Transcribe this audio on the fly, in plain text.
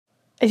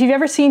If you've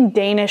ever seen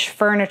Danish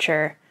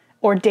furniture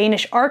or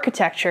Danish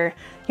architecture,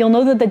 you'll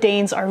know that the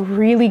Danes are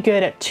really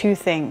good at two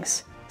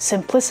things: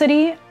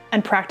 simplicity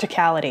and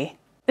practicality.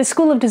 This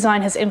school of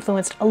design has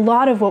influenced a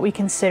lot of what we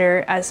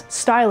consider as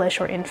stylish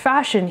or in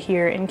fashion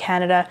here in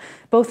Canada,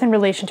 both in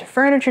relation to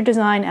furniture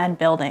design and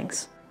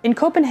buildings. In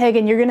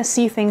Copenhagen, you're going to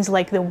see things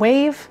like the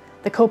Wave,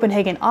 the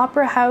Copenhagen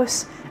Opera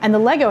House, and the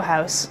Lego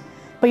House,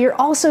 but you're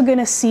also going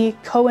to see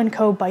Coh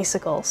Co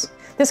bicycles.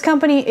 This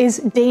company is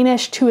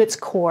Danish to its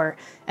core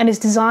and is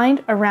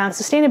designed around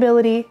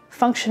sustainability,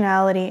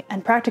 functionality,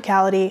 and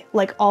practicality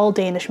like all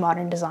Danish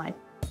modern design.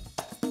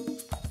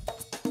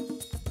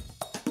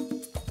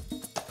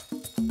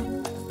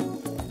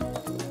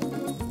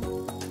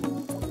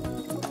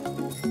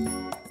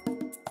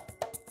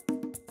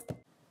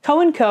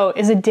 Coh Co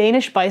is a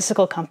Danish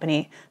bicycle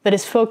company that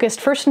is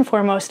focused first and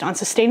foremost on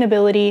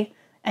sustainability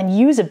and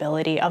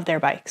usability of their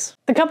bikes.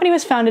 The company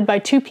was founded by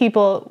two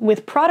people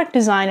with product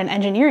design and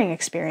engineering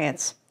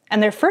experience,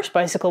 and their first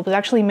bicycle was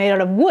actually made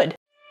out of wood.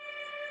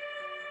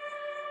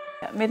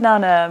 Mit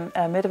navn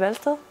er Mette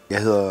Valsted. Jeg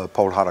hedder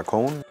Paul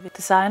Harder-Kogen. Vi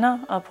designer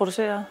og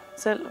producerer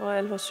selv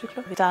alle vores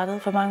cykler. Vi startede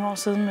for mange år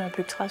siden med at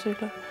bygge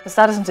træcykler. Det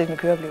startede sådan set med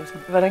køreoplevelsen.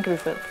 Hvordan kan vi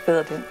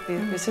forbedre den?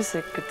 Vi synes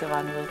ikke, at det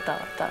var noget,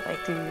 der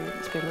rigtig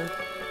spillede.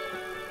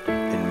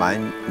 En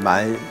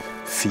meget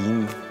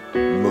fin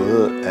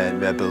måde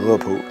at være bedre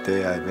på,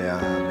 det er at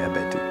være mere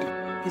bæredygtig.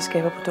 Vi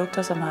skaber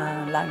produkter, som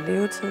har en lang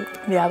levetid.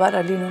 Vi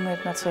arbejder lige nu med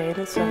et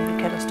materiale, som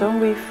vi kalder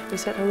Stoneweave, vi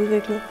selv har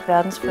udviklet.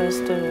 Verdens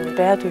første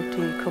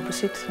bæredygtige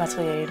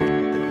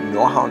kompositmateriale.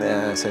 Nordhavn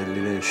er altså et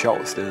lille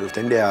sjovt sted.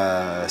 Den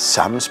der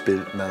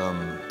samspil mellem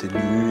det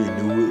nye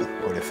i nuet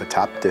og det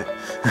fortabte,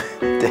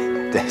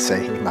 det er så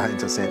egentlig meget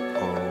interessant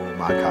og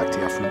meget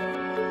karakterfuldt.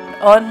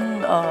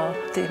 Ånden og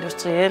det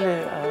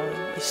industrielle og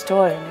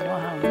historien i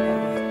Nordhavn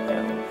er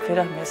jo fedt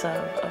at have med sig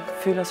og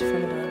fylder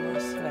selvfølgelig noget af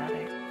vores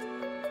hverdag.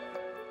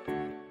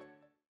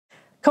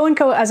 Coh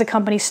Co as a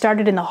company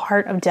started in the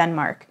heart of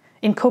Denmark,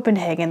 in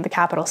Copenhagen, the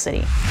capital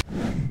city.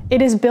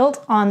 It is built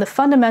on the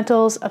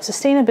fundamentals of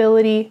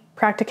sustainability,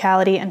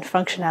 practicality, and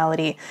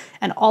functionality,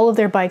 and all of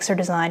their bikes are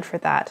designed for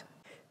that.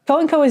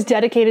 Coh Co is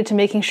dedicated to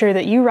making sure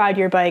that you ride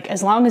your bike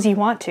as long as you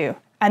want to,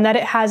 and that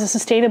it has a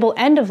sustainable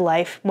end of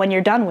life when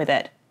you're done with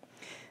it.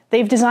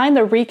 They've designed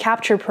the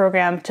recapture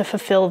program to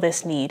fulfill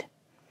this need.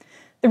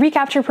 The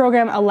recapture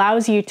program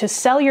allows you to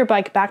sell your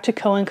bike back to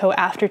Coh Co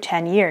after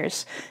 10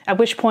 years, at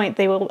which point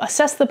they will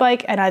assess the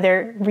bike and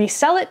either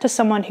resell it to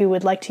someone who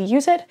would like to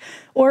use it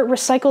or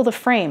recycle the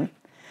frame.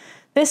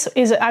 This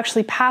is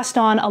actually passed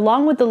on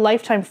along with the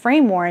lifetime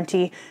frame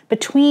warranty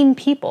between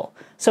people.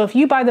 So if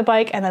you buy the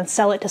bike and then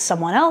sell it to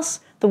someone else,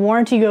 the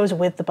warranty goes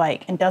with the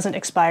bike and doesn't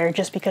expire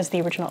just because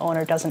the original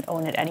owner doesn't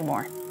own it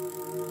anymore.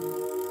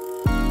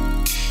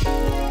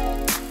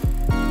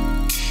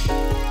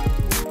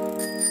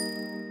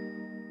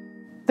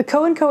 The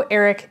Coh Co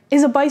Erik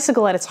is a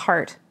bicycle at its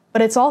heart,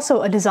 but it's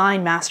also a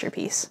design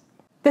masterpiece.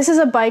 This is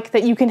a bike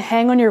that you can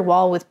hang on your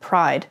wall with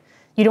pride.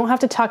 You don't have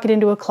to tuck it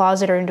into a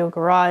closet or into a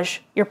garage.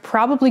 You're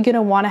probably going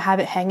to want to have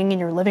it hanging in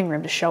your living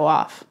room to show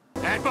off.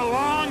 That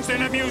belongs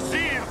in a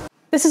museum!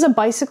 This is a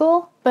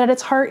bicycle, but at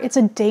its heart, it's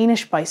a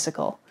Danish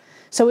bicycle.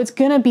 So it's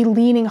going to be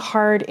leaning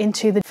hard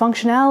into the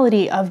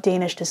functionality of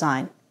Danish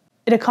design.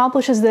 It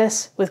accomplishes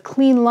this with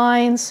clean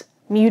lines,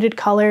 muted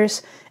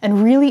colors,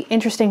 and really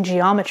interesting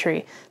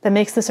geometry that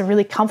makes this a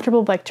really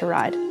comfortable bike to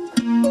ride.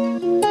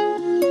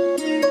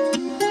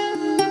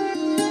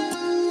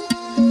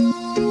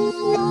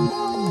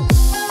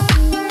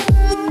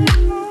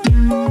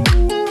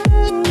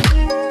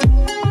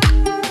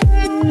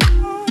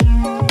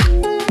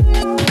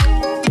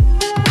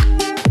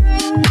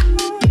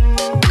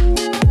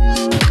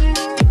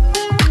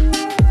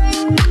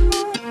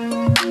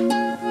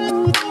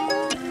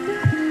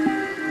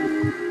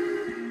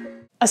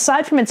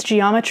 Aside from its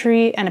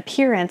geometry and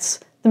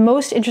appearance, the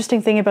most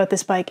interesting thing about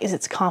this bike is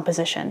its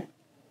composition.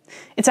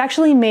 It's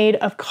actually made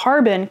of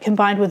carbon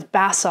combined with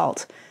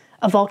basalt,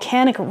 a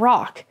volcanic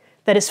rock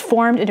that is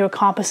formed into a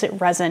composite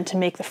resin to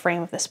make the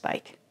frame of this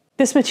bike.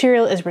 This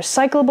material is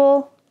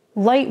recyclable,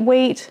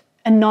 lightweight,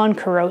 and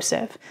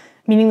non-corrosive,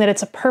 meaning that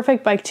it's a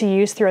perfect bike to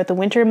use throughout the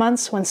winter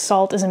months when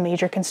salt is a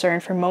major concern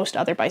for most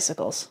other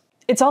bicycles.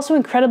 It's also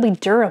incredibly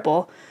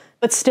durable,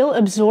 but still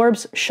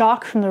absorbs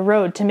shock from the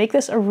road to make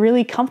this a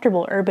really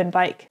comfortable urban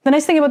bike. The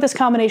nice thing about this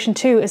combination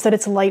too is that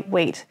it's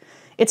lightweight.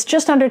 It's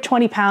just under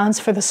 20 pounds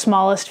for the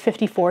smallest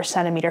 54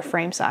 centimeter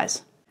frame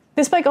size.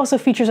 This bike also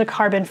features a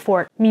carbon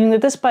fork, meaning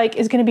that this bike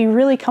is going to be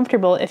really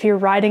comfortable if you're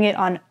riding it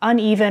on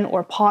uneven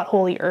or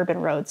potholey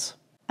urban roads.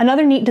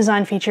 Another neat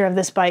design feature of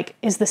this bike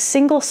is the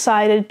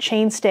single-sided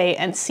chainstay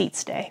and seat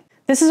stay.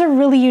 This is a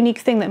really unique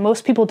thing that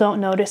most people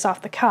don't notice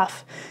off the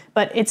cuff,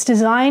 but its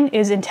design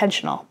is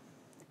intentional.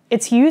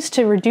 It's used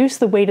to reduce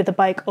the weight of the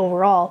bike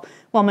overall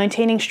while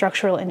maintaining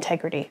structural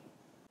integrity.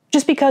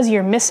 Just because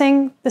you're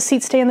missing the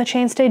seat stay and the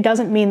chainstay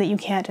doesn't mean that you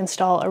can't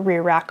install a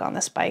rear rack on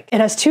this bike. It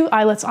has two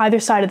eyelets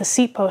either side of the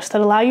seat post that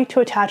allow you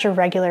to attach a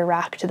regular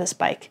rack to this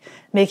bike,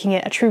 making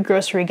it a true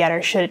grocery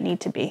getter should it need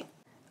to be.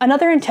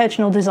 Another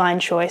intentional design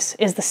choice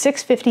is the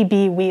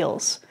 650B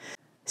wheels.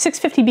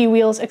 650B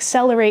wheels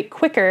accelerate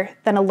quicker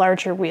than a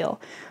larger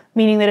wheel,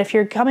 meaning that if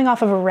you're coming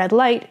off of a red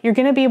light, you're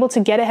going to be able to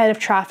get ahead of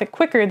traffic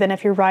quicker than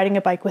if you're riding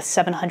a bike with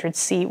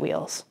 700C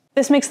wheels.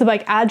 This makes the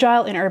bike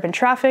agile in urban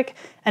traffic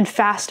and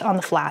fast on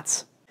the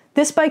flats.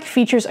 This bike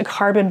features a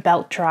carbon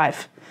belt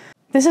drive.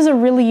 This is a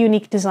really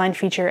unique design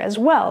feature as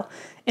well,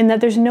 in that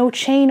there's no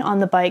chain on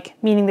the bike,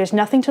 meaning there's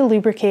nothing to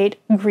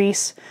lubricate,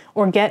 grease,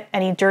 or get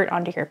any dirt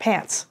onto your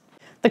pants.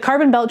 The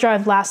carbon belt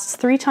drive lasts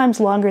 3 times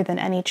longer than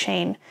any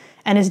chain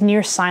and is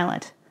near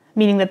silent,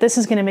 meaning that this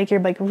is going to make your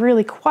bike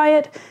really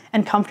quiet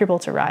and comfortable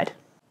to ride.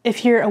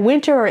 If you're a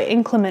winter or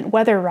inclement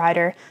weather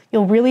rider,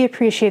 you'll really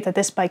appreciate that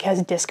this bike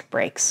has disc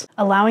brakes,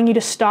 allowing you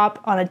to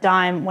stop on a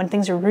dime when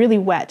things are really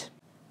wet.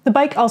 The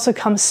bike also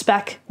comes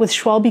spec with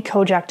Schwalbe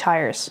Kojak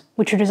tires,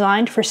 which are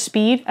designed for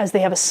speed as they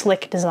have a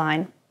slick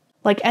design.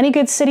 Like any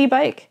good city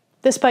bike,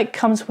 this bike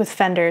comes with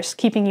fenders,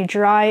 keeping you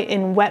dry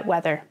in wet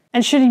weather.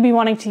 And should you be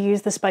wanting to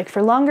use this bike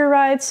for longer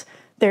rides,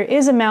 there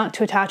is a mount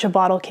to attach a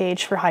bottle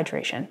cage for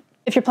hydration.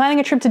 If you're planning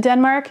a trip to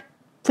Denmark,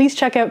 please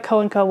check out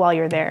Coh Co while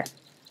you're there.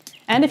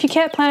 And if you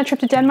can't plan a trip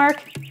to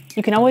Denmark,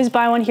 you can always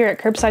buy one here at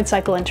Curbside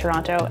Cycle in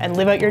Toronto and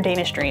live out your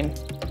Danish dream.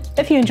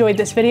 If you enjoyed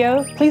this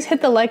video, please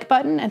hit the like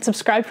button and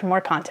subscribe for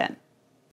more content.